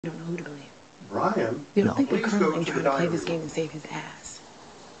You don't know who to believe. Brian? You don't think the Please Colonel go ain't to trying the to play dining this game room. and save his ass?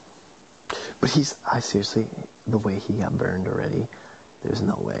 But I seriously, the way he got burned already, there's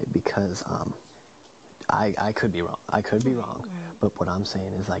no way, because I could be wrong. I could be wrong. Right. But what I'm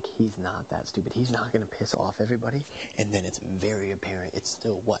saying is, like, he's not that stupid. He's not going to piss off everybody, and then it's very apparent. It's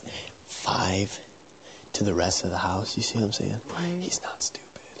still, what, 5 to the rest of the house? You see what I'm saying? Right. He's not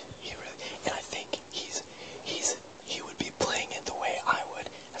stupid. He really, and I think he would be playing it the way I would,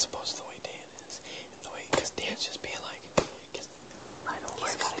 as opposed to the way Dan is. And the way, because Dan's just being like, I don't He's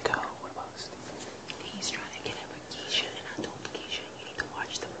like gotta Steve. go. What about Steve? He's trying to get in with Keisha, and I told Keisha, you need to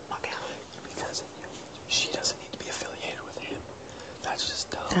watch the fuck out. Because she doesn't need to be affiliated with him. That's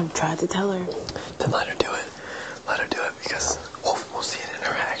just dumb. I'm trying to tell her. Then let her do it. Let her do it, because we'll see it in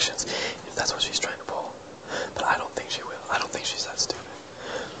her actions if that's what she's trying to pull. But I don't think she will. I don't think she's that stupid.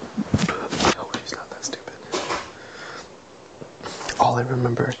 I hope she's not that stupid. All I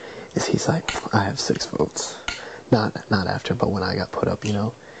remember is he's like, I have 6 votes. Not after, but when I got put up, you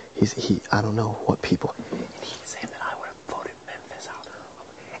know, I don't know what people, and he was saying that I would have voted Memphis out.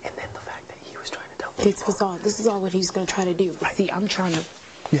 And then the fact that he was trying to tell people. This is all what he's gonna try to do. But see, I'm trying to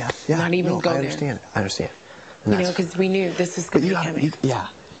not even go I there. understand. I understand. And You know, because we knew this was gonna be coming.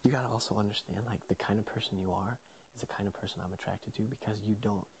 You gotta also understand, like, the kind of person you are is the kind of person I'm attracted to, because you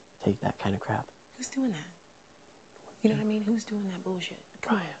don't take that kind of crap. Who's doing that? You know what I mean? Who's doing that bullshit?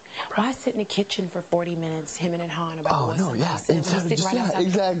 Come on. Why sit in the kitchen for 40 minutes, him and Han, about what's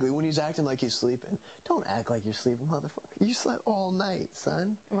Exactly. When he's acting like he's sleeping. Don't act like you're sleeping, motherfucker. You slept all night,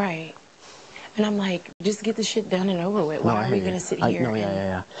 son. Right. And I'm like, just get the shit done and over with. Why are we going to sit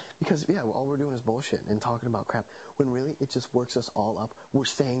here? Because, all we're doing is bullshit and talking about crap, when really it just works us all up. We're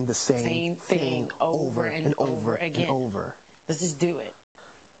saying the same thing over and over again. Let's just do it.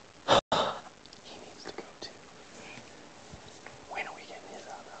 He needs to go too. When are we getting his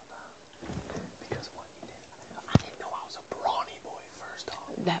out? Because what he did, I didn't know I was a brawny boy first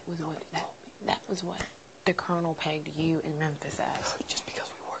off. That was what the Colonel pegged you in Memphis as. Just because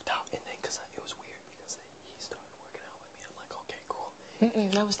we worked out, and then because it was weird, because then he started working out with me. I'm like, okay, cool.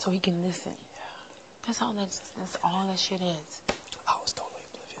 That was so he can listen. Yeah. That's all that shit is. I was totally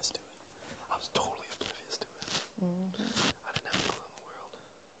oblivious to it.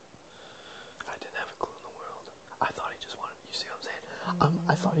 I didn't have a clue in the world. I thought he just wanted, you see what I'm saying?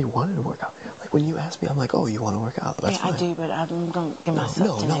 I thought he wanted to work out. Like, when you asked me, I'm like, oh, you want to work out? That's fine. I do, but I'm going to give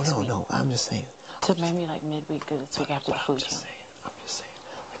myself to next week. No, I'm just saying. To maybe like midweek, this week after the food. I'm just saying.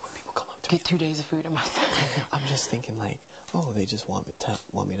 Like, when people come up to me. Get 2 days of food in myself. I'm just thinking, like, oh, they just want me to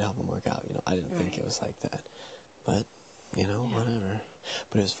help them work out. You know, I didn't think it was like that. But, you know, whatever.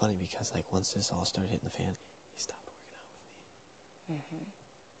 But it was funny because, like, once this all started hitting the fan, he stopped working out with me.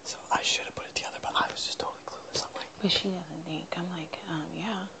 So I should have put it together, but I was just totally clueless. I'm like, but she doesn't think. I'm like,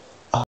 yeah.